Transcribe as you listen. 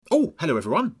Hello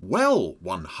everyone. Well,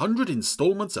 100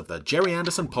 installments of the Jerry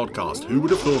Anderson podcast. Who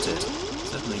would have thought it?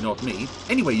 Certainly not me.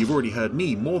 Anyway, you've already heard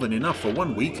me more than enough for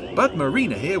 1 week, but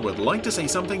Marina here would like to say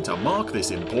something to mark this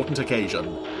important occasion.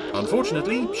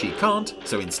 Unfortunately, she can't,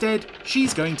 so instead,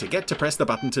 she's going to get to press the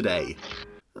button today.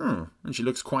 And she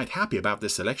looks quite happy about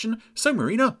this selection. So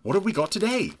Marina, what have we got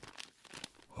today?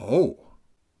 Oh.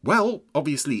 Well,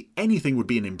 obviously anything would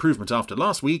be an improvement after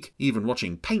last week, even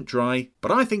watching paint dry,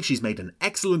 but I think she's made an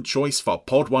excellent choice for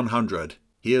Pod 100.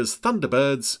 Here's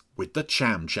Thunderbirds with the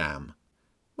Cham-Cham.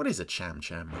 What is a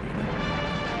Cham-Cham, Marina?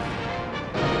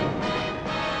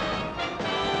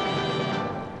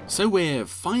 So we're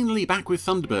finally back with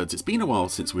Thunderbirds. It's been a while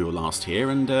since we were last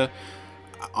here, and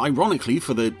ironically,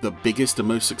 for the biggest and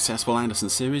most successful Anderson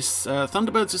series,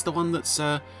 Thunderbirds is the one that's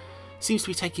seems to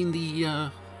be taking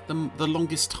the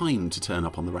longest time to turn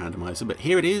up on the randomizer, but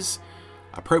here it is,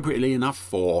 appropriately enough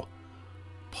for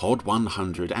Pod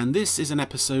 100, and this is an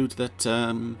episode that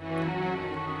I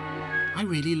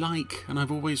really like, and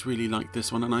I've always really liked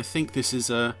this one, and I think this is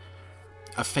a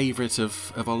favourite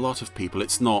of a lot of people.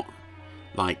 It's not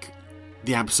like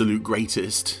the absolute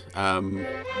greatest,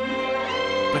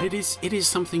 but it is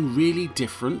something really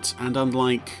different, and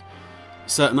unlike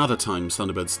certain other times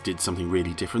Thunderbirds did something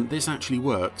really different, this actually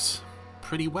works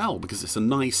pretty well, because it's a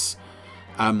nice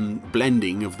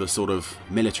blending of the sort of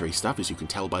military stuff, as you can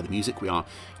tell by the music. We are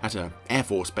at an Air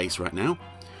Force base right now,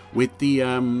 with the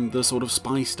sort of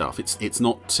spy stuff. It's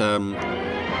not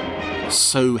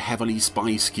so heavily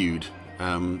spy skewed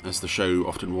as the show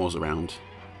often was around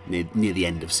near the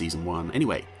end of season 1.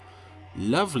 Anyway,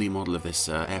 lovely model of this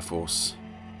Air Force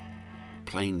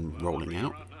plane rolling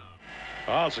out.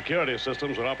 All security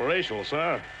systems are operational,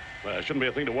 sir. Shouldn't be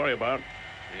a thing to worry about.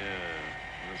 Yeah.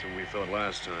 That's what we thought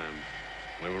last time.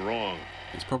 We were wrong.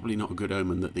 It's probably not a good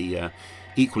omen that the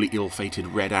equally ill-fated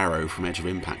Red Arrow from Edge of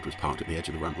Impact was parked at the edge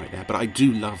of the runway there. But I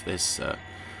do love this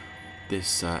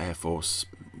Air Force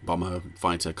bomber,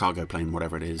 fighter, cargo plane,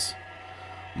 whatever it is,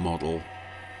 model,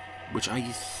 which I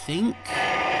think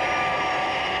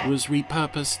was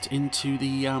repurposed into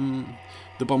the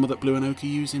bomber that Blue and Oki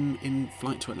use in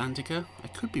Flight to Atlantica. I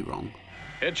could be wrong.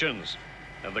 Hitchens,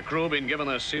 have the crew been given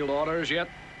their sealed orders yet?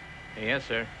 Yes,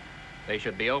 sir. They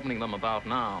should be opening them about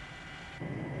now.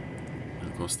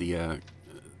 And of course, the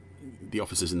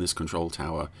officers in this control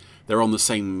tower, they're on the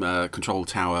same control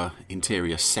tower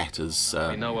interior set as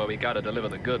we know where we got to deliver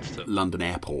the goods to London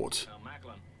Airport,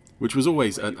 which was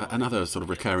always another sort of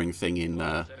recurring thing in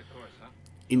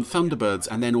Thunderbirds,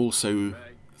 and then also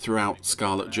throughout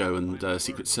Scarlet Joe and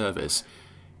Secret Service.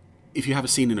 If you have a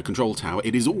scene in a control tower,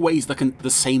 it is always the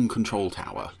same control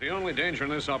tower. The only danger in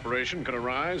this operation could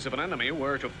arise if an enemy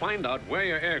were to find out where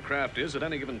your aircraft is at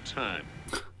any given time.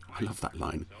 I love that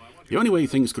line. The only way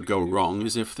things could go wrong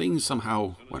is if things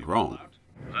somehow went wrong.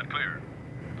 Is that clear?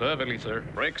 Perfectly, sir.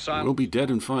 Break silence. We'll be dead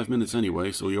in 5 minutes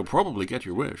anyway, so you'll probably get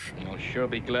your wish. I'll sure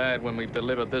be glad when we've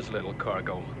delivered this little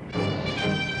cargo.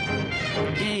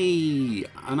 Yay!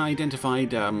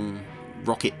 Unidentified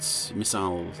rockets,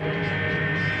 missiles.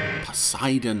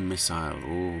 Poseidon missile.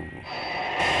 Ooh.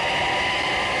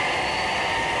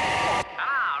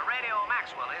 Radio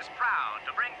Maxwell is proud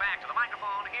to bring back to the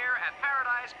microphone here at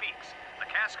Paradise Peaks, the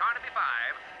Cass Carnaby 5,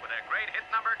 with their great hit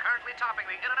number currently topping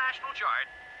the international chart,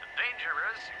 The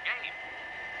Dangerous Game.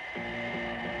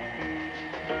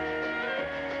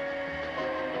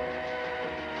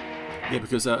 Yeah,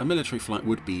 because a military flight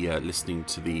would be listening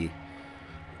to the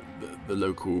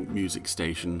local music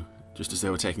station just as they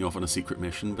were taking off on a secret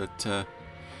mission, but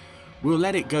we'll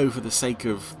let it go for the sake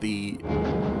of the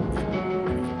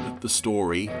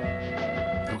story.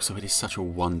 Also, it is such a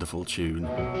wonderful tune.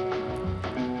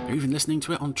 They're even listening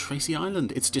to it on Tracy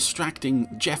Island. It's distracting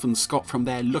Jeff and Scott from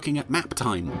their looking at map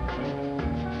time.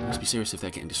 Must be serious if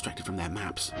they're getting distracted from their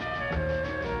maps.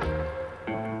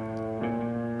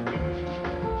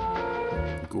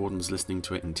 Gordon's listening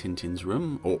to it in Tintin's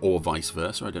room, or vice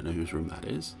versa. I don't know whose room that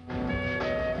is.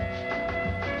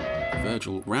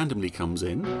 Virgil randomly comes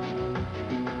in.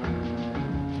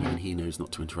 Even he knows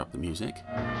not to interrupt the music.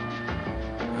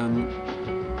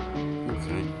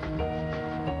 Okay.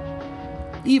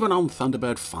 Even on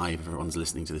Thunderbird 5, everyone's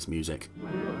listening to this music.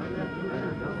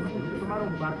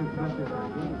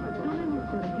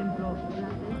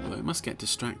 Although it must get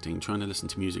distracting trying to listen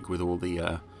to music with all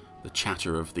the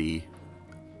chatter of the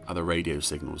other radio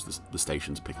signals the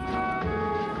station's picking up.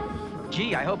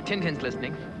 Gee, I hope Tintin's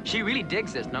listening. She really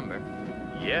digs this number.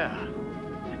 Yeah,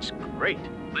 it's great.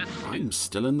 I'm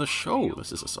still in the show.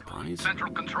 This is a surprise. Central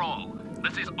Control,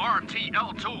 this is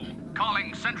RTL2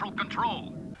 calling Central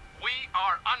Control. We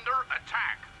are under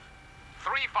attack.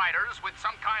 3 fighters with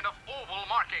some kind of oval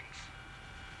markings.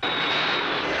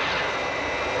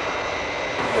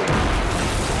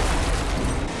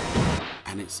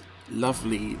 And it's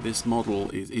lovely. This model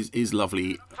is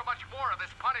lovely So much more of this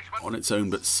punishment. on its own,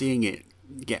 but seeing it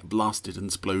get blasted and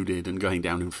exploded and going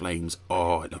down in flames,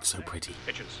 oh, it looks so pretty.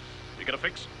 Hitchens, you get a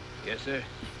fix? Yes, sir.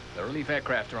 The relief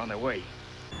aircraft are on their way.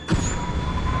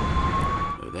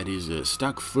 That is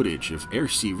stock footage of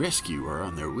air-sea rescue are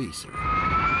on their way, sir.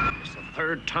 It's the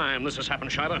 3rd time this has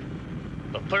happened, Shiloh.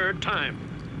 The 3rd time.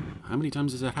 How many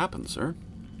times has that happened, sir?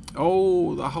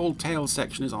 Oh, the whole tail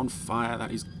section is on fire.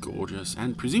 That is gorgeous.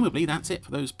 And presumably that's it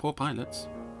for those poor pilots.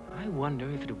 I wonder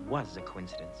if it was a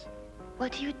coincidence.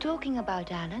 What are you talking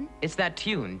about, Alan? It's that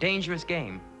tune, Dangerous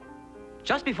Game.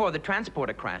 Just before the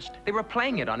transporter crashed, they were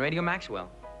playing it on Radio Maxwell.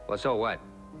 Well, so what?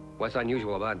 What's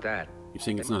unusual about that? You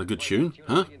saying it's not a good tune,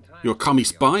 huh? You're a commie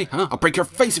spy, huh? I'll break your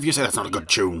face if you say that's not a good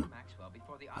tune.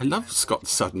 I love Scott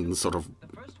Sutton's sort of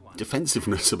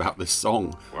defensiveness about this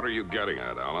song. What are you getting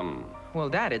at, Alan? Well,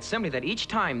 Dad, it's simply that each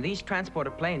time these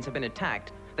transporter planes have been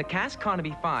attacked, the Cass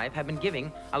Carnaby 5 have been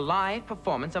giving a live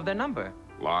performance of their number.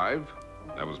 Live?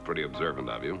 That was pretty observant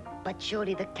of you. But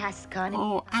surely the Cascani...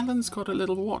 Oh, Alan's got a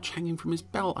little watch hanging from his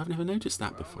belt. I've never noticed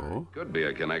that before. Could be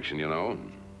a connection, you know.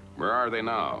 Where are they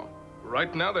now?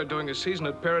 Right now they're doing a season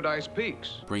at Paradise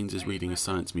Peaks. Brains is reading a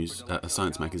science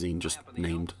magazine just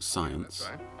named Science.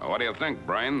 What do you think,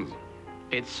 Brains?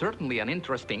 It's certainly an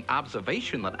interesting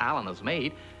observation that Alan has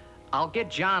made. I'll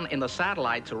get John in the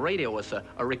satellite to radio us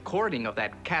a recording of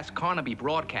that Cass Carnaby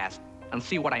broadcast and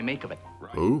see what I make of it.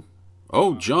 Oh?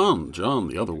 Oh, John,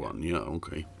 the other one. Yeah,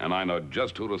 okay. And I know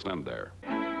just who to send there.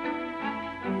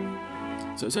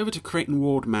 So it's over to Creighton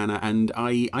Ward Manor, and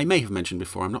I may have mentioned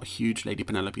before, I'm not a huge Lady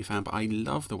Penelope fan, but I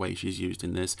love the way she's used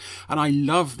in this. And I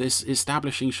love this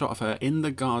establishing shot of her in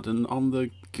the garden on the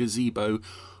gazebo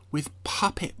with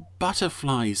puppet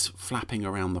butterflies flapping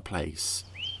around the place.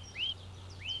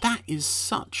 That is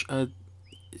such a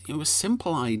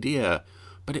simple idea,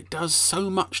 but it does so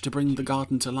much to bring the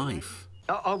garden to life.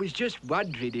 I was just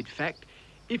wondering, in fact,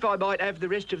 if I might have the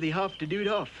rest of the afternoon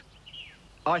off.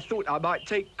 I thought I might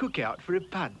take Cook out for a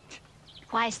punt.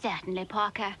 Why, certainly,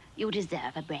 Parker. You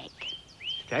deserve a break.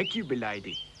 Thank you,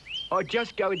 milady. I'll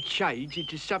just go and change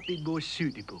into something more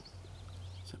suitable.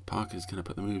 So Parker's going to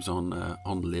put the moves on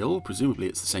Lil. Presumably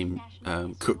it's the same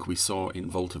Cook we saw in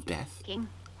Vault of Death. King.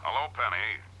 Hello,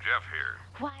 Penny. Jeff here.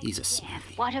 Why, He's a Jeff,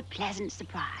 smoothie. what a pleasant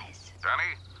surprise.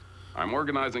 Penny? I'm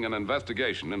organizing an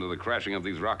investigation into the crashing of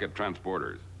these rocket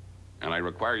transporters, and I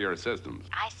require your assistance.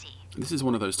 I see. This is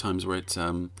one of those times where it's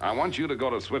I want you to go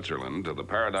to Switzerland to the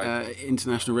Paradise...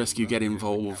 International Rescue get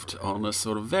involved on a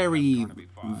sort of very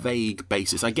vague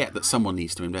basis. I get that someone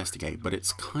needs to investigate, but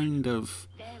it's kind of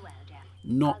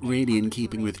not really in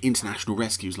keeping with International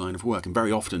Rescue's line of work. And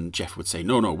very often Jeff would say,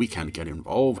 no, we can't get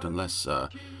involved unless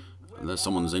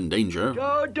someone's in danger.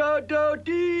 Da da da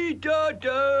dee da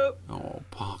da. Oh,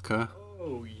 Parker.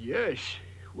 Oh yes.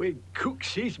 When Cook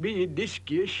sees me in this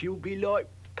gear, she'll be like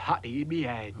putty in me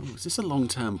hands. Oh, is this a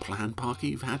long-term plan, Parker?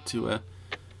 You've had to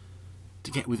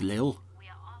get with Lil.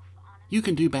 You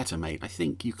can do better, mate. I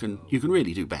think you can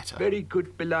really do better. Very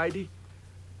good, milady.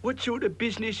 What sort of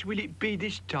business will it be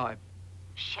this time?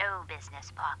 Show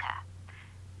business, Parker.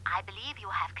 I believe you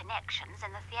have connections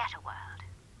in the theatre world.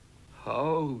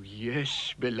 Oh,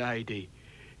 yes, milady.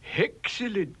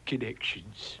 Excellent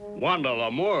connections. Wanda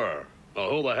Lamour.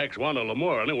 Who the heck's Wanda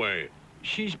Lamour, anyway?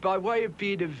 She's by way of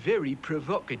being a very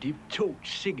provocative talk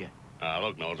singer.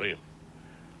 Look, Nosy,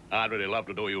 I'd really love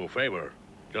to do you a favor,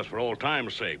 just for old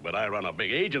time's sake, but I run a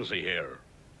big agency here.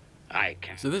 I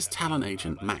can't. So this talent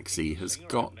agent, Maxie, has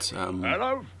got...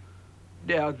 Hello?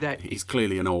 Now that... He's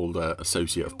clearly an old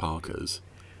associate of Parker's.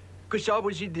 Because I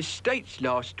was in the States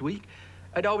last week,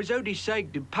 and I was only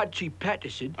saying to Punchy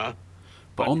Patterson... Huh?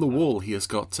 But on the wall he has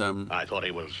got... I thought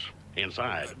he was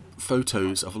inside.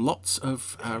 Photos of lots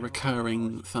of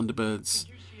recurring Thunderbirds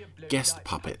guest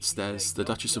puppets. There's the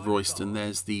Duchess of Royston,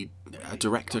 there's the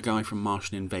director guy from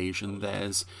Martian Invasion,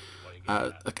 there's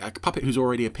a puppet who's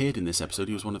already appeared in this episode.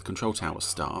 He was one of the Control Tower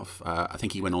staff. I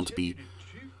think he went on to be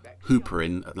Hooper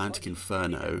in Atlantic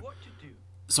Inferno.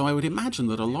 So I would imagine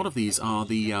that a lot of these are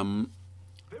the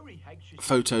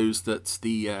photos that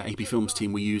the AP Films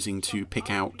team were using to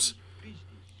pick out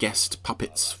guest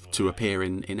puppets to appear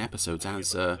in episodes,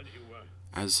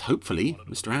 as hopefully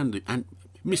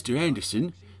Mr.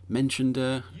 Anderson mentioned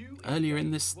earlier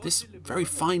in this very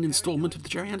fine instalment of the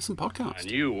Jerry Anderson podcast. And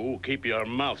you keep your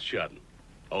mouth shut.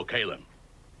 Okay, then.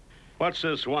 What's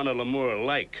this Wanda Lamour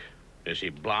like? Is she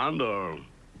blonde or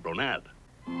brunette?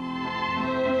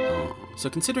 Oh, So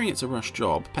considering it's a rush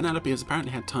job, Penelope has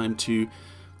apparently had time to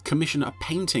commission a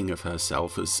painting of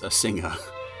herself as a singer.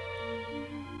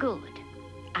 Good.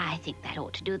 I think that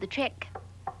ought to do the trick.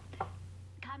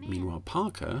 Meanwhile,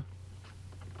 Parker...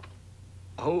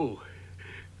 Oh,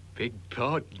 beg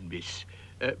pardon, miss,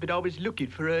 but I was looking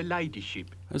for her ladyship.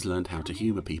 ...has learned how to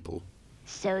humour people.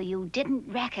 So you didn't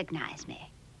recognize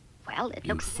me? Well, it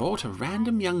You looks... thought a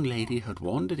random young lady had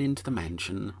wandered into the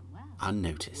mansion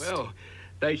unnoticed. Well,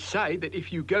 they say that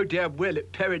if you go down well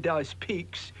at Paradise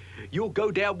Peaks, you'll go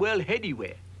down well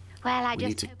anywhere. Well, I We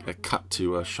need just... to cut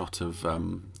to a shot of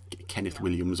Kenneth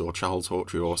Williams or Charles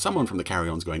Hawtrey or someone from the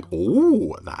Carry-Ons going,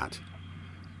 "Ooh," at that.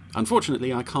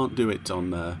 Unfortunately, I can't do it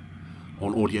on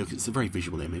audio because it's a very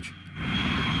visual image.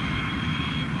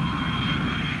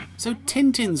 So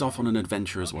Tintin's off on an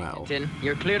adventure as well. Tin,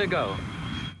 you're clear to go.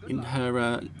 In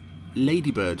her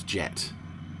Ladybird jet,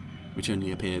 which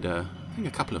only appeared, I think,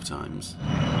 a couple of times.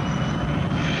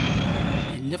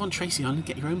 You live on Tracy Island,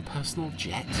 get your own personal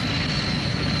jet.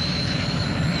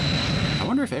 I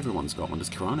wonder if everyone's got one. Does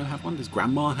Kirano have one? Does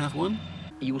Grandma have one?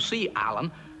 You see,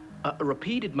 Alan,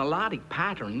 repeated melodic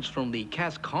patterns from the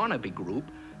Cass Carnaby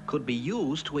group could be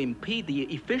used to impede the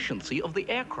efficiency of the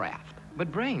aircraft.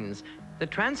 But Brains, the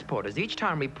transporters each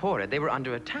time reported they were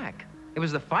under attack. It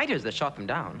was the fighters that shot them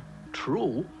down.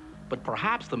 True, but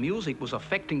perhaps the music was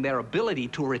affecting their ability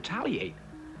to retaliate.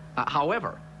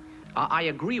 However, I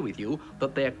agree with you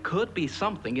that there could be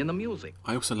something in the music.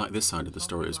 I also like this side of the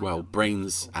story as well.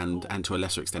 Brains and to a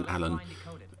lesser extent Alan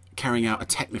carrying out a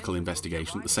technical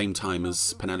investigation at the same time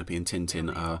as Penelope and Tintin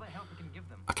are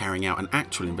carrying out an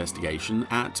actual investigation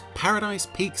at Paradise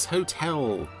Peaks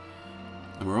Hotel.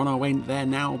 And we're on our way there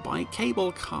now by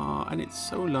cable car, and it's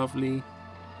so lovely.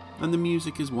 And the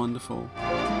music is wonderful.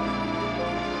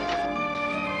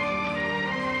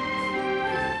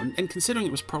 And considering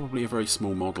it was probably a very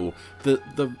small model, the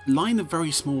line of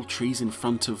very small trees in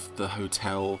front of the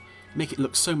hotel make it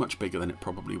look so much bigger than it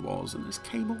probably was. And this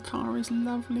cable car is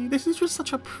lovely. This is just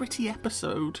such a pretty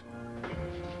episode.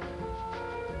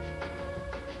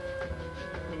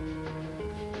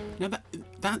 Now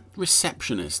that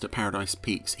receptionist at Paradise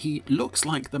Peaks, he looks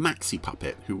like the Maxi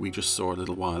puppet who we just saw a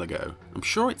little while ago. I'm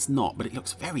sure it's not, but it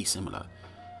looks very similar.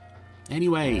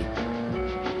 Anyway,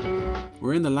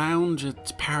 we're in the lounge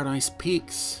at Paradise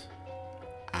Peaks.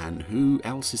 And who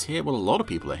else is here? Well, a lot of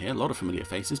people are here, a lot of familiar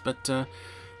faces, but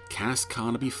Cass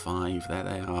Carnaby 5, there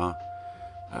they are.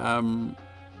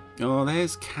 Oh,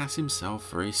 there's Cass himself,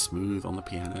 very smooth on the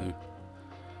piano.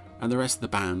 And the rest of the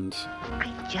band.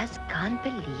 I just can't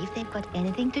believe they've got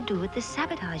anything to do with the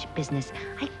sabotage business.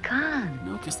 I can't.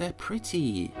 No, because they're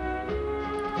pretty.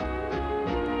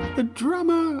 The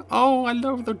drummer! Oh, I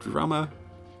love the drummer.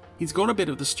 He's got a bit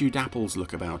of the Stu Dapples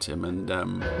look about him, and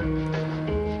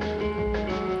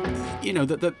you know,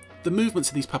 the movements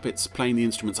of these puppets playing the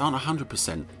instruments aren't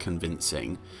 100%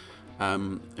 convincing. I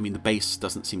mean, the bass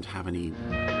doesn't seem to have any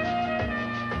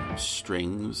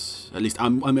strings. At least,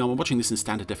 I'm watching this in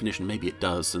standard definition. Maybe it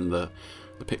does, and the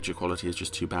picture quality is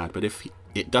just too bad. But if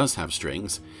it does have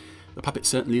strings, the puppet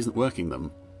certainly isn't working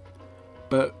them.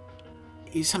 But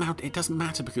somehow it doesn't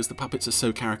matter because the puppets are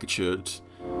so caricatured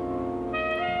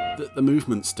that the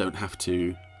movements don't have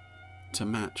to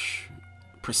match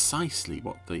precisely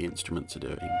what the instruments are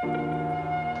doing.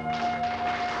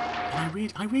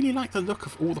 And I really like the look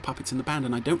of all the puppets in the band,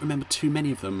 and I don't remember too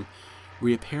many of them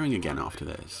reappearing again after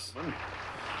this.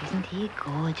 Isn't he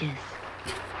gorgeous?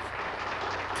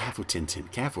 Careful,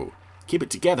 Tintin, careful. Keep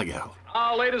it together, girl.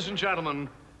 Now, ladies and gentlemen,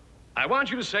 I want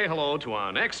you to say hello to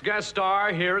our next guest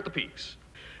star here at the Peaks.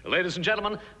 Ladies and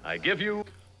gentlemen, I give you...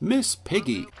 Miss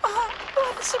Piggy. Oh,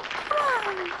 what a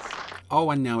surprise! Oh,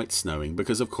 and now it's snowing,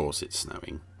 because of course it's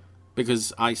snowing.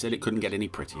 Because I said it couldn't get any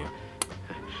prettier.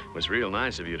 It was real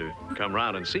nice of you to come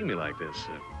round and see me like this.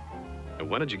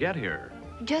 When did you get here?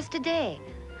 Just today.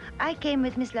 I came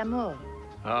with Miss Lamour.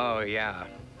 Oh, yeah.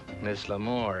 Miss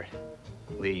Lamour.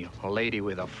 The lady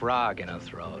with a frog in her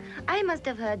throat. I must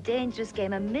have heard Dangerous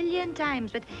Game 1,000,000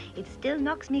 times, but it still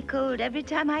knocks me cold every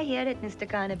time I hear it, Mr.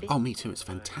 Carnaby. Oh, me too. It's a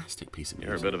fantastic piece of music.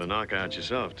 You're a bit of a knockout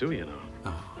yourself, too, you know.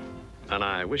 Oh. And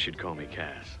I wish you'd call me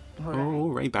Cass. Oh,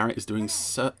 Ray Barrett is doing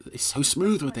so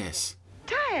smooth with this.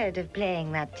 Tired of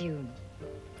playing that tune.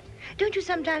 Don't you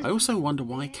sometimes... I also wonder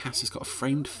why Cass has got a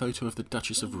framed photo of the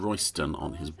Duchess of Royston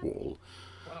on his wall.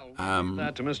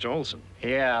 That to Mr. Olson.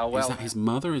 Yeah, well... Is that his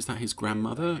mother? Is that his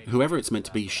grandmother? Whoever it's meant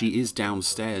to be, she is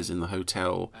downstairs in the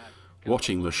hotel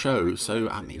watching the show, so,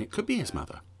 I mean, it could be his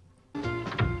mother.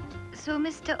 So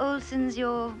Mr. Olson's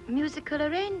your musical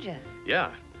arranger?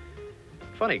 Yeah.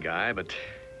 Funny guy, but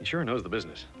he sure knows the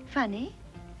business. Funny?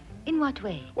 In what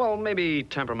way? Well, maybe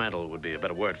temperamental would be a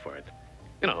better word for it.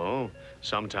 You know,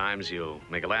 sometimes you'll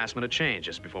make a last-minute change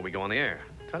just before we go on the air.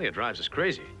 I tell you, it drives us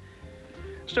crazy.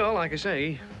 Still, like I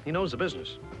say, he knows the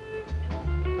business.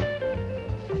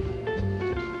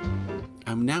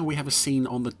 Now we have a scene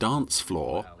on the dance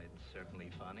floor.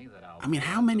 I mean,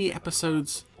 how many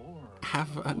episodes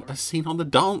have a scene on the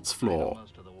dance floor?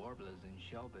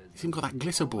 He's even got that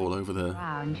glitter ball over the...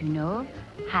 Around, you know.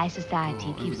 High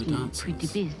society keeps me pretty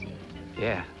busy.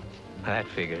 Yeah, that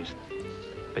figures.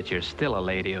 But you're still a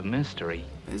lady of mystery.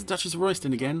 There's Duchess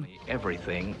Royston again.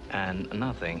 Everything and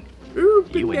nothing. Ooh,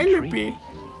 Penelope.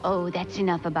 Oh, that's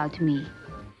enough about me.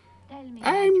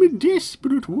 I'm a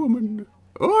desperate woman.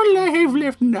 All I have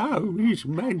left now is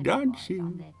my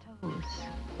dancing.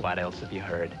 What else have you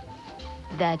heard?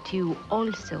 That you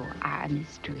also are a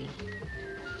mystery.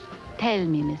 Tell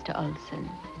me, Mr. Olson,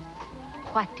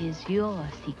 what is your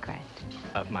secret?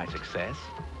 Of my success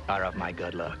or of my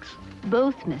good looks?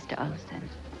 Both, Mr. Olson.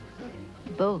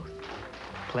 Both.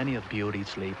 Plenty of beauty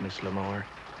sleep, Miss Lamour.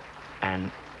 And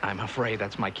I'm afraid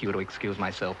that's my cue to excuse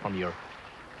myself from your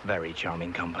very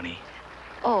charming company.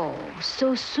 Oh,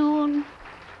 so soon?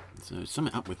 So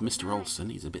something up with Mr.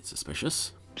 Olson. He's a bit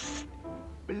suspicious. Psst,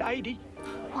 lady.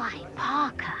 Why,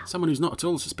 Parker? Someone who's not at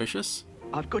all suspicious.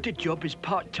 I've got a job as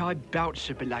part-time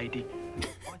bouncer, lady.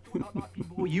 I thought I might be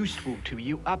more useful to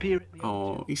you up here.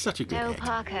 Oh, he's such a good No, head.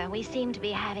 Parker, we seem to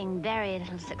be having very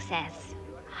little success.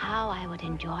 How I would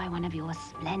enjoy one of your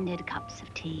splendid cups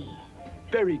of tea.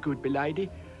 Very good, lady.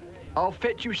 I'll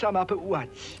fetch you some up at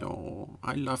once. Oh,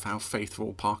 I love how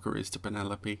faithful Parker is to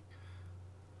Penelope.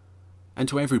 And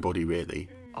to everybody, really.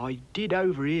 I did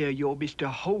overhear your Mr.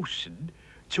 Holson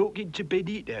talking to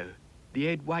Benito, the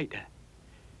head waiter.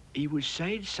 He was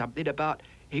saying something about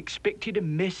expecting a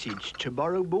message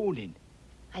tomorrow morning.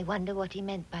 I wonder what he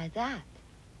meant by that.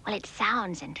 Well, it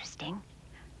sounds interesting.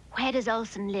 Where does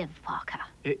Olson live, Parker?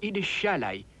 In a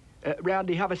chalet, round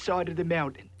the other side of the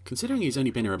mountain. Considering he's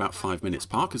only been here about 5 minutes,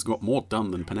 Parker's got more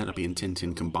done than Penelope and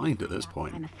Tintin combined at this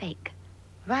point. I'm a fake.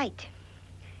 Right.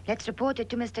 Let's report it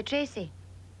to Mr. Tracy.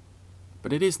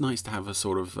 But it is nice to have a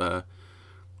sort of a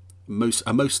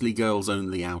mostly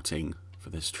girls-only outing for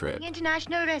this trip.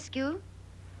 International rescue?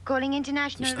 Calling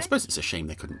international I suppose it's a shame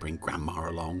they couldn't bring Grandma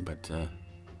along, but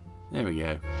there we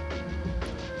go.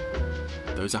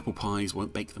 Those apple pies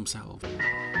won't bake themselves.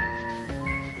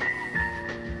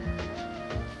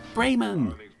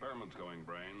 Brayman!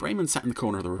 Brayman sat in the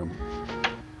corner of the room.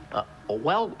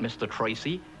 Well, Mr.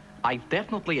 Tracy, I've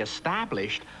definitely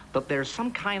established that there's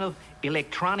some kind of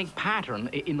electronic pattern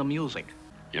in the music.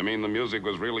 You mean the music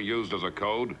was really used as a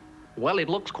code? Well, it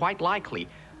looks quite likely,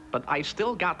 but I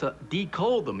still got to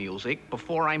decode the music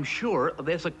before I'm sure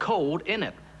there's a code in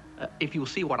it, if you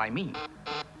see what I mean.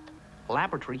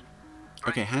 Laboratory.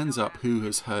 Okay, hands up who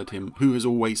has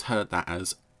always heard that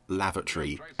as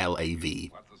lavatory,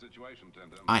 L-A-V.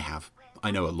 I have. I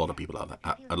know a lot of people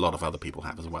a lot of other people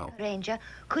have as well. Ranger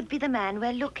could be the man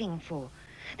we're looking for.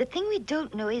 The thing we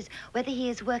don't know is whether he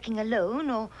is working alone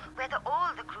or whether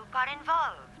all the group are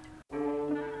involved.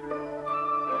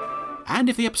 And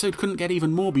if the episode couldn't get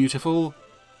even more beautiful,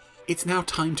 it's now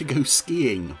time to go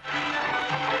skiing.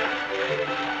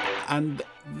 And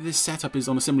this setup is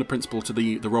on a similar principle to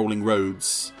the rolling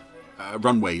roads,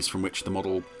 runways from which the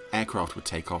model aircraft would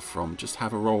take off from. Just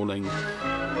have a rolling,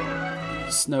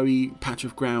 snowy patch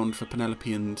of ground for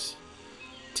Penelope and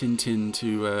Tintin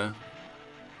to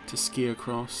ski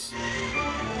across.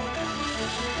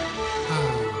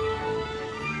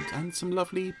 And some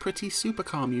lovely, pretty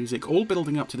supercar music, all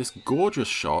building up to this gorgeous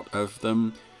shot of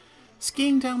them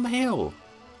skiing down the hill.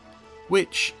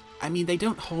 Which, I mean, they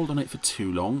don't hold on it for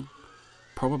too long.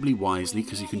 Probably wisely,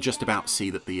 because you can just about see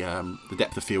that the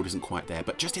depth of field isn't quite there.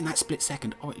 But just in that split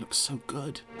second, oh, it looks so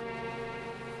good.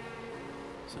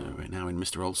 So we're now in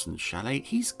Mr. Olson's chalet.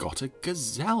 He's got a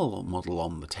gazelle model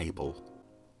on the table.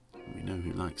 We know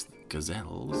who likes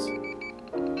gazelles.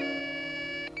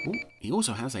 Ooh, he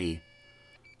also has a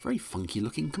very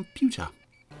funky-looking computer.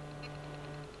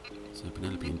 So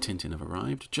Penelope and Tintin have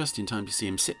arrived just in time to see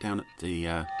him sit down at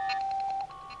the...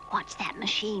 What's that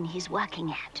machine he's working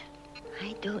at?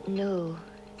 I don't know.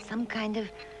 Some kind of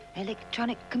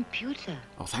electronic computer.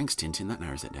 Oh, thanks, Tintin. That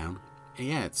narrows it down.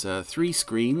 Yeah, it's 3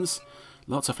 screens,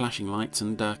 lots of flashing lights,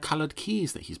 and coloured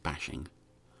keys that he's bashing.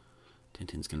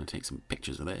 Tintin's going to take some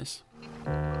pictures of this.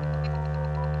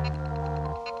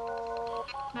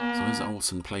 So as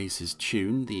Olson plays his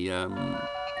tune, the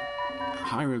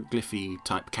hieroglyphy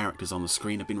type characters on the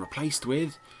screen have been replaced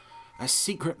with a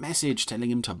secret message telling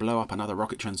him to blow up another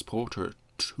rocket transporter at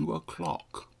 2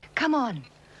 o'clock. Come on.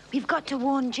 We've got to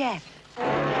warn Jeff.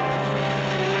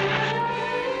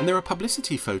 And there are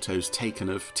publicity photos taken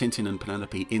of Tintin and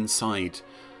Penelope inside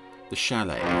the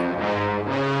chalet,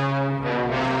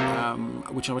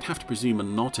 which I would have to presume are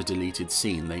not a deleted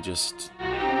scene. They just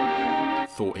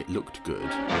thought it looked good.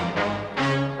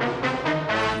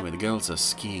 Anyway, the girls are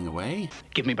skiing away.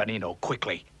 Give me Benito,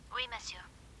 quickly. Oui, monsieur.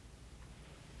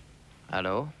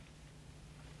 Hello?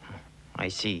 I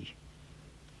see.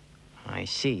 I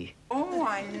see. Oh,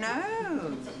 I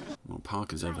know. Well,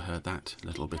 Parker's overheard that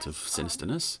little bit of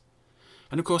sinisterness.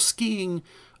 And of course, skiing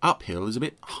uphill is a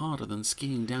bit harder than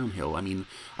skiing downhill. I mean,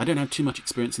 I don't have too much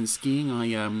experience in skiing.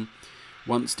 I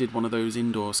once did one of those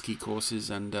indoor ski courses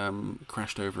and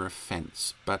crashed over a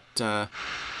fence. But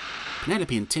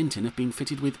Penelope and Tintin have been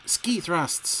fitted with ski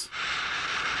thrusts,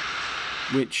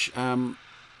 which I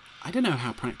don't know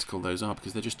how practical those are,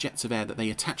 because they're just jets of air that they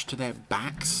attach to their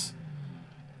backs.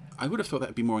 I would have thought that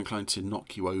would be more inclined to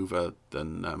knock you over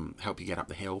than help you get up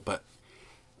the hill, but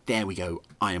there we go.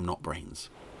 I am not brains.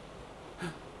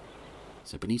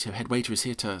 So Benito, head waiter, is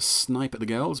here to snipe at the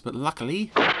girls, but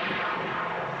luckily,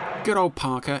 good old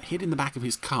Parker hid in the back of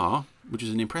his car, which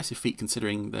is an impressive feat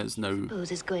considering there's no...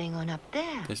 What is going on up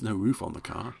there? There's no roof on the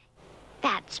car.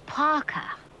 That's Parker.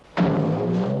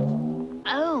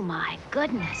 Oh, my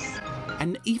goodness.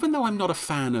 And even though I'm not a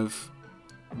fan of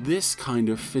this kind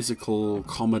of physical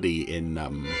comedy in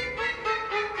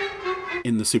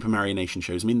the Super Mario Nation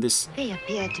shows, I mean, They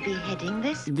appear to be heading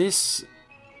this. This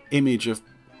image of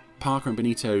Parker and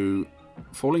Benito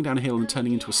falling down a hill and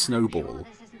turning into a snowball,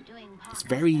 it's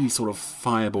very sort of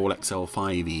Fireball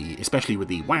XL5-y, especially with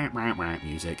the wah wah wah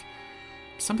music.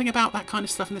 Something about that kind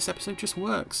of stuff in this episode just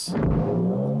works.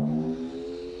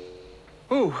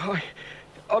 Oh,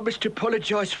 I must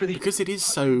apologise for the... Because it is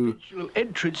so...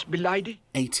 entrance, milady.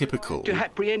 Atypical. To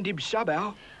apprehend him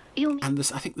somehow. And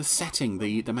this, I think the setting,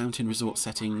 the mountain resort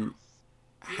setting,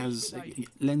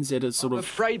 lends it a sort of... I'm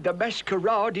afraid the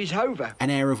masquerade is over. An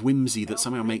air of whimsy that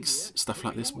somehow makes stuff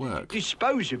like this work.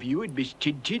 Dispose of you and Miss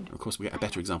Tintin. Of course, we get a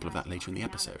better example of that later in the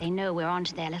episode. They know we're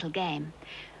onto their little game.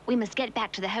 We must get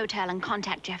back to the hotel and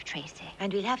contact Jeff Tracy.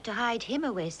 And we'll have to hide him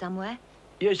away somewhere.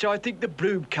 Yes, I think the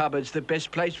broom cupboard's the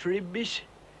best place for him, miss.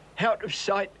 Out of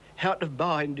sight, out of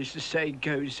mind, as the saying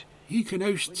goes. He can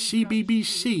host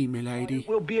CBBC, milady.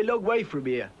 We'll be a long way from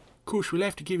here. Of course, we'll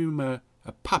have to give him a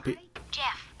puppet.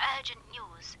 Jeff, urgent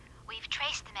news. We've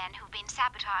traced the men who've been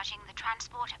sabotaging the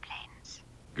transporter planes.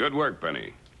 Good work,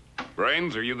 Benny.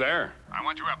 Brains, are you there? I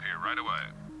want you up here right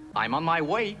away. I'm on my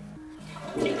way.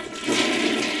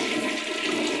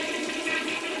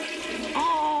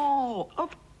 Oh,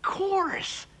 of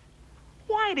course.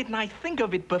 Why didn't I think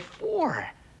of it before?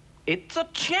 It's a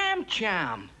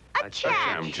Cham-Cham. A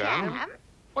Cham-Cham?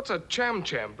 What's a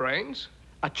Cham-Cham, Brains?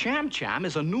 A Cham-Cham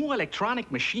is a new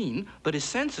electronic machine that is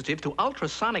sensitive to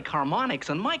ultrasonic harmonics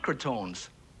and microtones.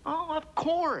 Oh, of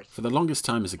course. For the longest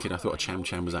time as a kid, I thought a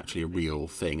Cham-Cham was actually a real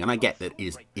thing. And I get that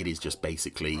it is just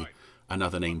basically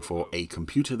another name for a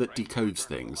computer that decodes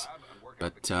things.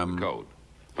 But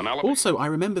also, I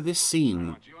remember this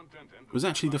scene was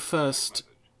actually the first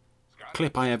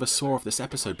clip I ever saw of this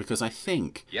episode, because I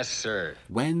think... Yes, sir.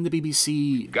 When the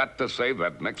BBC... Got to save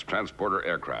that next transporter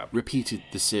aircraft. ...repeated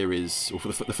the series, or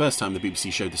for the first time the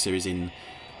BBC showed the series in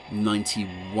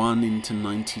 91 into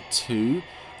 92,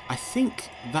 I think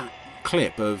that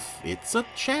clip of "It's a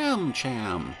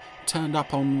Cham-Cham" turned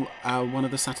up on one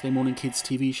of the Saturday morning kids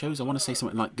TV shows. I want to say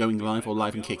something like Going Live or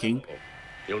Live and Kicking.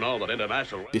 You'll know that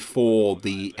international... Before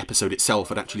the episode itself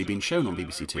had actually been shown on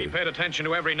BBC Two. We paid attention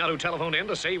to every nut who telephoned in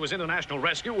to say he was international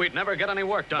rescue. We'd never get any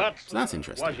work done. So that's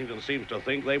interesting. Washington seems to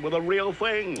think they were the real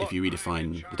thing. If you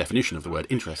redefine the definition of the word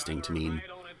interesting to mean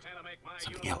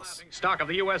something else. Stock of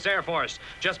the U.S. Air Force,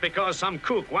 just because some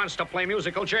kook wants to play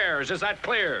musical chairs. Is that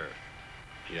clear?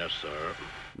 Yes, sir.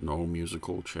 No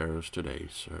musical chairs today,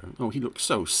 sir. Oh, he looks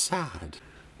so sad.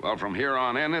 Well, from here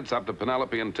on in, it's up to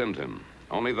Penelope and Tintin.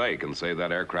 Only they can save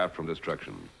that aircraft from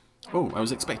destruction. Oh, I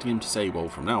was expecting him to say, well,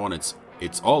 from now on, it's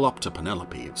all up to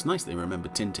Penelope. It's nice they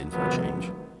remembered Tintin for a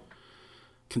change.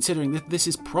 Considering that this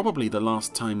is probably the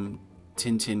last time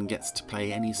Tintin gets to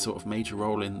play any sort of major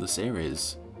role in the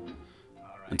series.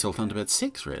 Until Thunderbirds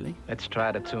 6, really. Let's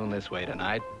try to tune this way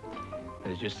tonight.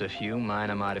 There's just a few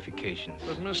minor modifications.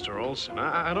 But, Mr. Olson,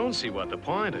 I don't see what the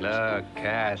point is. Look,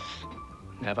 Cass,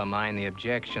 never mind the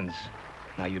objections.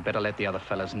 Now, you'd better let the other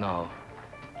fellas know.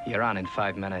 You're on in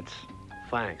 5 minutes.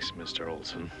 Thanks, Mr.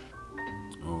 Olson.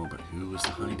 Oh, but who was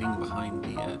hiding behind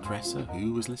the dresser?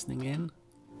 Who was listening in?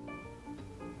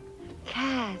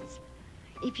 Cass,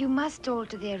 If you must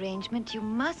alter the arrangement, you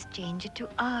must change it to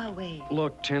our way.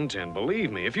 Look, Tintin,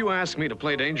 believe me, if you ask me to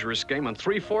play dangerous game on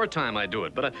 3/4 time, I'd do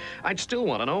it. But I'd still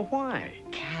want to know why.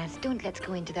 Cass, don't let's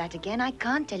go into that again. I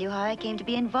can't tell you how I came to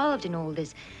be involved in all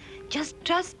this. Just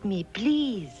trust me,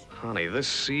 please. Honey, this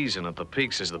season at the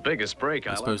Peaks is the biggest break.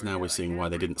 I suppose now we're seeing why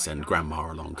they didn't send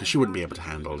Grandma along, because she wouldn't be able to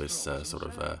handle this sort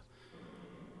of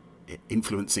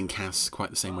influencing Cass quite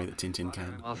the same way that Tintin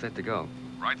can. All set to go.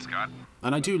 Right, Scott.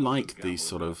 And I do like these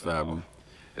sort of...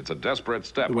 it's a desperate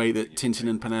step. The way that Tintin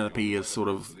and Penelope are sort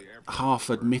of half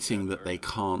admitting that they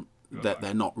can't, that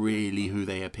they're not really who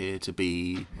they appear to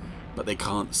be, but they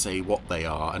can't say what they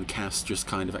are, and Cass just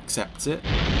kind of accepts it.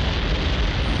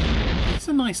 He's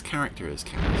a nice character as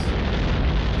Cass.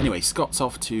 Anyway, Scott's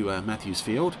off to Matthews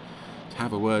Field to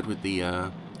have a word with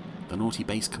the naughty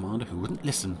base commander who wouldn't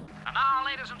listen. And now,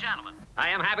 ladies and gentlemen, I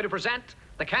am happy to present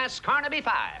the Cass Carnaby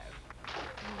 5. Oh,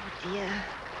 dear.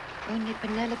 Only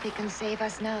Penelope can save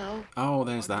us now. Oh,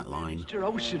 there's that line. Mr.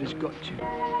 Olsen has got to.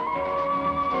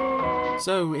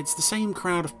 So, it's the same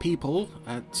crowd of people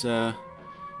at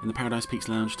in the Paradise Peaks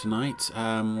Lounge tonight.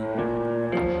 Yeah,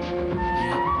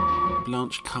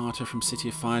 Blanche Carter from City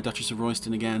of Fire, Duchess of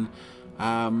Royston again.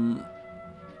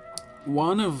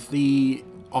 One of the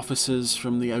officers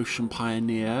from the Ocean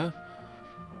Pioneer,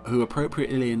 who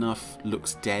appropriately enough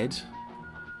looks dead.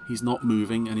 He's not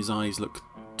moving and his eyes look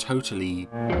totally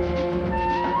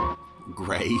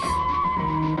grey.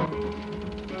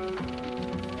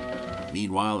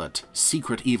 Meanwhile, at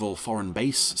secret evil foreign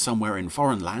base somewhere in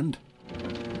foreign land.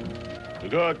 We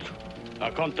got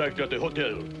a contact at the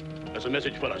hotel. Has a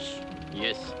message for us.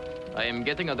 Yes, I am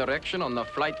getting a direction on the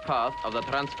flight path of the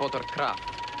transporter craft.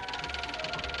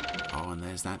 Oh, and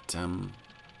there's that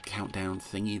countdown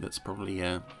thingy that's probably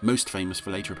most famous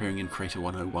for later appearing in Crater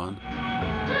 101.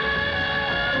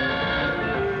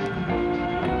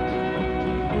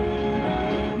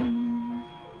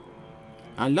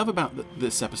 I love about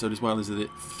this episode as well is that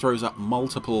it throws up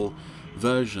multiple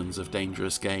versions of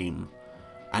Dangerous Game,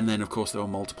 and then of course there are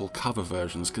multiple cover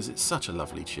versions because it's such a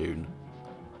lovely tune.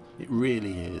 It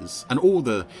really is. And all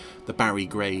the Barry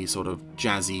Gray sort of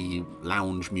jazzy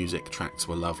lounge music tracks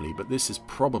were lovely, but this is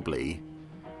probably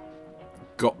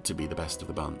got to be the best of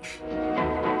the bunch.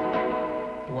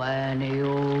 When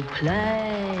you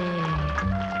play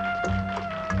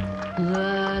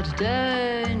that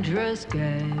dangerous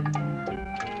game,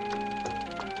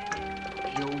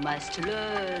 you must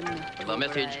learn. The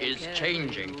message is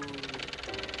changing.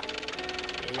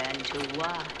 Learn to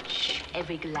watch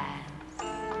every glance.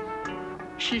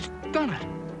 She's done it.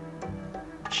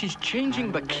 She's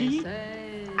changing the key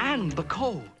and the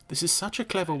code. This is such a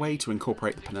clever way to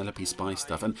incorporate the Penelope Spy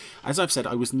stuff. And as I've said,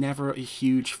 I was never a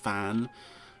huge fan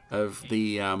of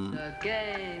the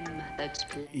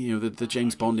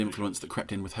James Bond influence that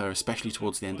crept in with her, especially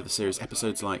towards the end of the series.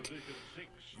 Episodes like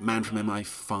Man from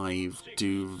MI5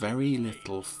 do very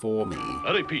little for me.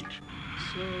 I repeat.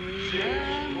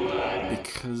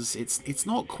 Because it's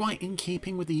not quite in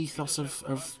keeping with the ethos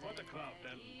of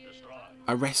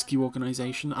a rescue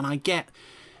organisation. And I get,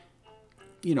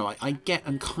 I get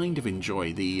and kind of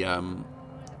enjoy the,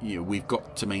 we've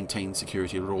got to maintain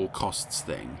security at all costs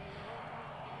thing.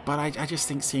 But I just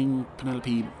think seeing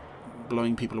Penelope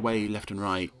blowing people away left and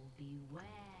right,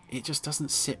 it just doesn't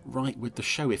sit right with the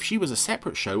show. If she was a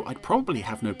separate show, I'd probably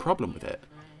have no problem with it.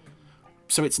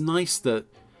 So it's nice that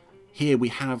here we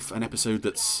have an episode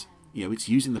that's, it's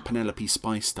using the Penelope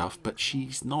Spy stuff, but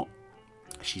she's not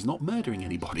murdering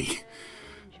anybody.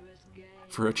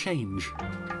 For a change.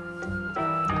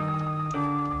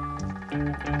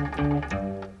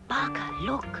 Barker,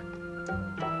 look.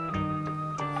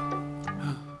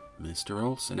 Mr.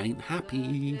 Olsen ain't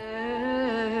happy.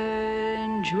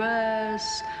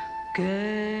 Dangerous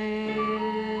game.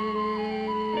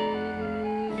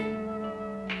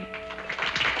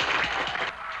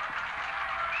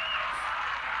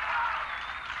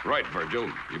 Right, Virgil.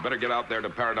 You better get out there to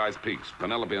Paradise Peaks.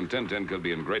 Penelope and Tintin could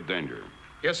be in great danger.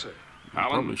 Yes, sir. I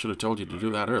probably should have told you to do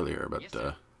that earlier, but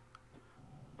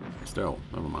still,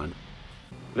 never mind.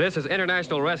 This is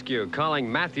International Rescue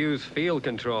calling Matthews Field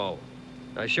Control.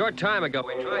 A short time ago,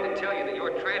 we tried to tell you that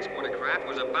your transporter craft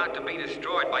was about to be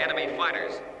destroyed by enemy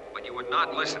fighters, but you would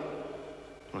not listen.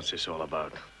 What's this all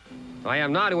about? I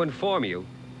am now to inform you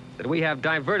that we have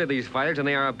diverted these fighters and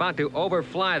they are about to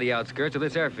overfly the outskirts of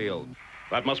this airfield.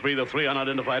 That must be the 3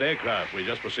 unidentified aircraft we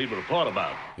just received a report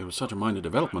about. It was such a minor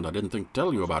development, I didn't think to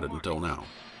tell you about it until now.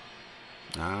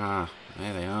 Ah,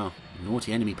 there they are.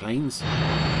 Naughty enemy planes.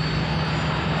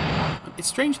 It's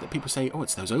strange that people say, oh,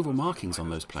 it's those oval markings on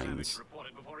those planes.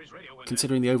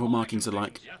 considering the oval markings are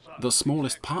like the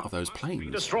smallest part of those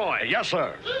planes. Destroy, yes,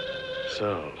 sir.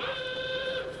 So,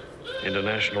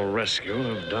 International Rescue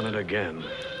have done it again.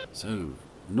 So,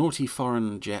 naughty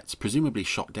foreign jets presumably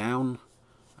shot down,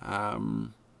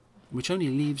 which only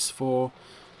leaves for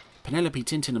Penelope,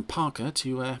 Tintin and Parker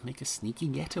to make a sneaky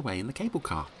getaway in the cable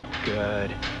car.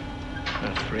 Good.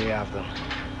 The 3 of them.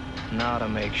 Now to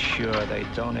make sure they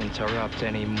don't interrupt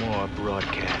any more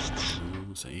broadcasts.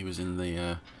 So he was in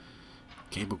the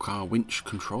cable car winch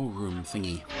control room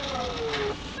thingy.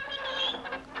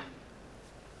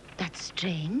 That's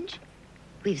strange.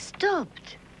 We've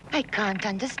stopped. I can't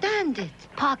understand it.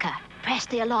 Parker, press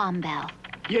the alarm bell.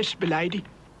 Yes, m'lady.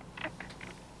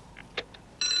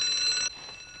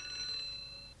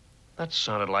 That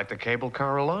sounded like the cable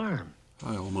car alarm.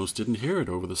 I almost didn't hear it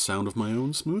over the sound of my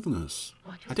own smoothness.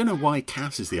 I don't know why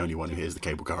Cass is the only one who hears the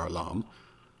cable car alarm,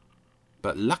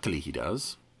 but luckily he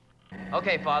does.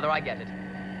 Okay, Father, I get it.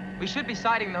 We should be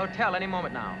sighting the hotel any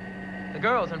moment now. The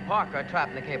girls and Parker are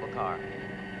trapped in the cable car.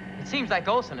 It seems like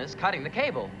Olsen is cutting the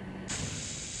cable.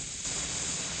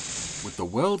 With the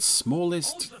world's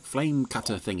smallest flame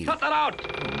cutter thingy. Cut that out!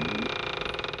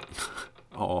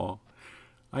 Aw.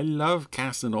 I love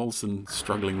Cass and Olsen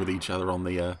struggling with each other on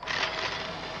the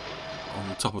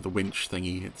top of the winch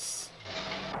thingy. It's...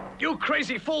 You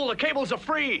crazy fool, the cables are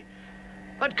free!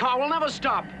 That car will never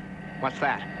stop! What's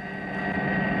that?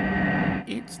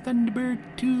 It's Thunderbird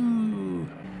 2!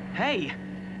 Hey,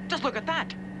 just look at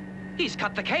that! He's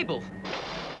cut the cable!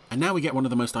 And now we get one of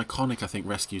the most iconic, I think,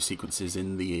 rescue sequences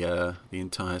in the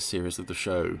entire series of the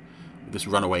show. This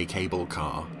runaway cable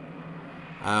car.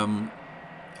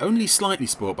 Only slightly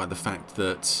spoilt by the fact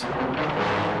that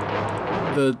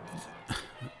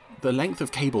the length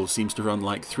of cable seems to run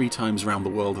like 3 times around the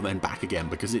world and then back again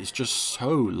because it's just so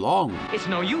long. It's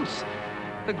no use.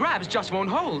 The grabs just won't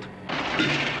hold.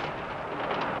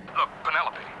 Look,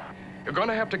 Penelope, you're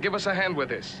gonna have to give us a hand with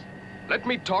this. Let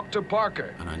me talk to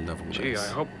Parker. And I love all Gee, this.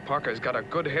 I hope Parker's got a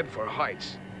good head for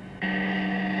heights.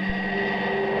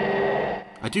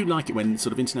 I do like it when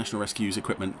sort of international rescue's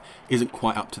equipment isn't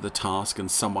quite up to the task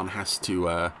and someone has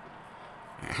to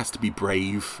be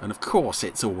brave. And of course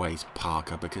it's always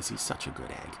Parker because he's such a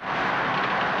good egg.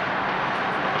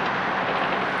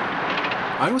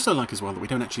 I also like as well that we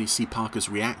don't actually see Parker's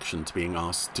reaction to being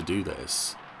asked to do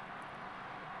this.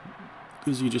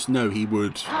 Because you just know he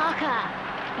would... Parker,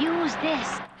 use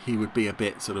this. He would be a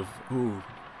bit sort of, oh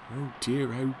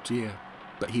dear, oh dear.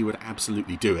 But he would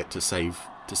absolutely do it to save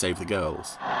the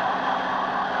girls.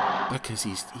 Because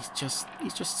he's just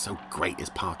so great as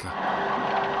Parker.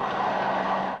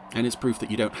 And it's proof that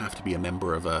you don't have to be a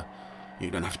member of you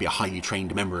don't have to be a highly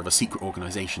trained member of a secret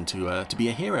organisation to be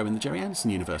a hero in the Jerry Anderson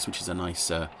universe, which is a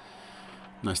nice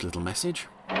little message.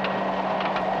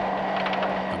 I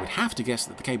would have to guess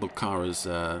that the cable car has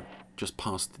just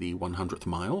passed the 100th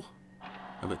mile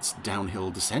of its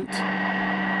downhill descent. There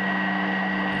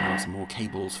are some more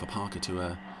cables for Parker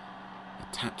to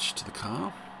attach to the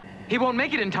car. He won't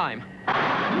make it in time.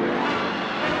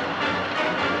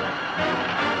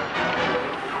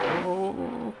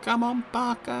 Oh, come on,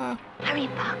 Parker. Hurry,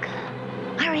 Parker.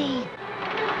 Hurry.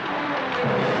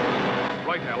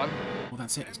 Right, Helen. Well,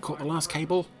 that's it. It's caught the last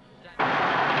cable.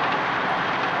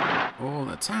 All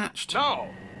attached. No!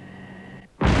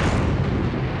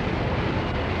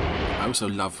 I also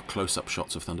love close-up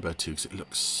shots of Thunderbird 2 because it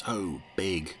looks so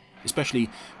big, especially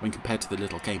when compared to the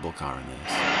little cable car in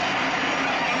this.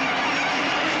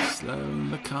 Slowing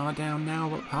the car down now,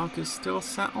 but Parker's still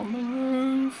sat on the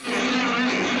roof.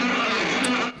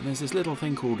 And there's this little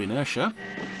thing called inertia,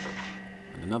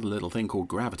 and another little thing called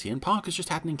gravity, and Parker's just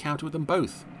had an encounter with them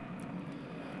both.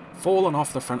 Fallen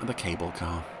off the front of the cable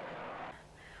car.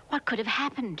 What could have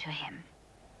happened to him?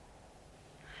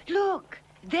 Look,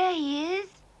 there he is.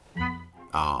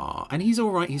 Ah, and he's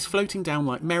alright. He's floating down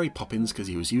like Mary Poppins because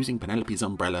he was using Penelope's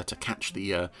umbrella to catch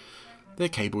the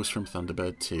cables from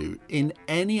Thunderbird 2. In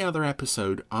any other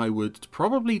episode, I would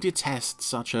probably detest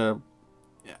such a,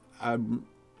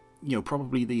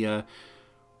 probably the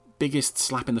biggest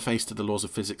slap in the face to the laws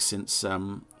of physics since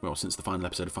the final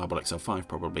episode of Fireball XL5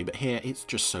 probably. But here, it's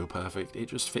just so perfect. It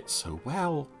just fits so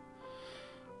well.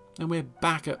 And we're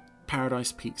back at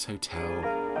Paradise Peaks Hotel.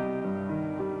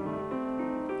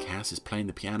 Cass is playing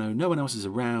the piano. No one else is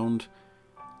around,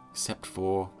 except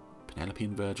for Penelope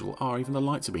and Virgil. Oh, even the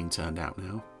lights are being turned out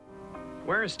now.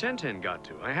 Where has Tintin got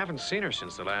to? I haven't seen her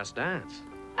since the last dance.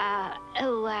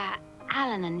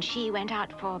 Alan and she went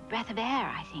out for a breath of air,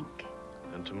 I think.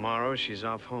 And tomorrow she's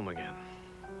off home again.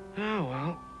 Oh,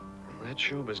 well, that's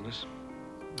show business.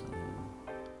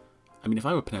 I mean, if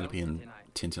I were Penelope and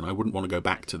Tintin. I wouldn't want to go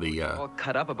back to the all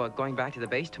cut up about going back to the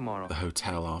base tomorrow. the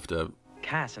hotel after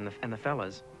Cass and the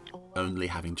fellas. only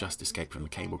having just escaped from the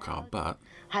cable car, but...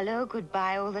 Hello,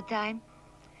 goodbye all the time.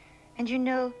 And you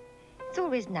know, it's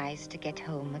always nice to get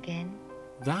home again.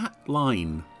 That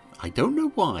line, I don't know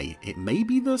why. It may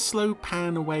be the slow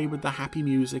pan away with the happy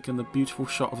music and the beautiful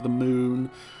shot of the moon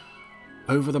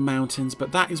over the mountains,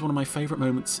 but that is one of my favourite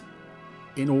moments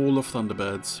in all of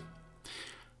Thunderbirds.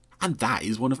 And that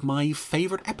is one of my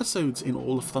favourite episodes in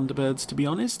all of Thunderbirds, to be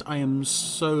honest. I am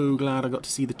so glad I got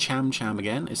to see the Cham-Cham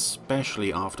again,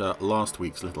 especially after last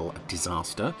week's little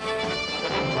disaster.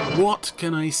 What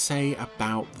can I say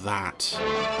about that?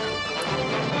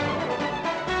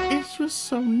 It's just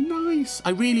so nice.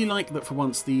 I really like that for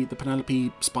once the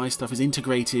Penelope spy stuff is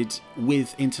integrated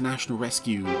with international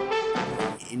rescue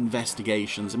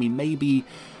investigations. I mean, maybe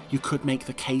you could make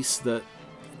the case that,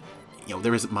 you know,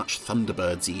 there isn't much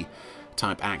Thunderbirds-y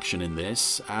type action in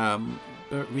this,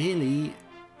 but really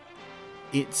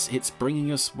it's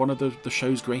bringing us one of the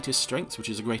show's greatest strengths, which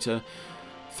is a greater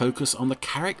focus on the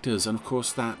characters. And of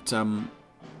course that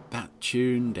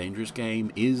tune, Dangerous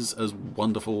Game, is as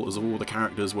wonderful as all the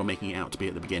characters were making it out to be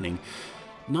at the beginning.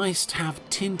 Nice to have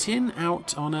Tintin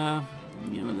out on a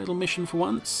little mission for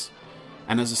once.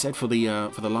 And as I said, for the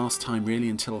last time really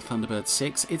until Thunderbirds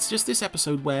 6, it's just this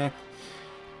episode where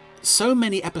so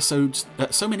many elements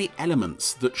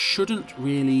that shouldn't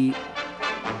really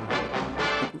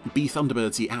be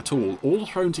Thunderbirds-y at all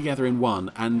thrown together in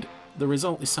one, and the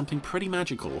result is something pretty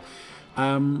magical.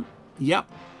 Yep,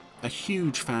 a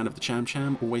huge fan of the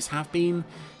Cham-Cham, always have been,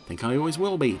 think I always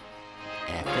will be.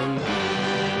 FAB.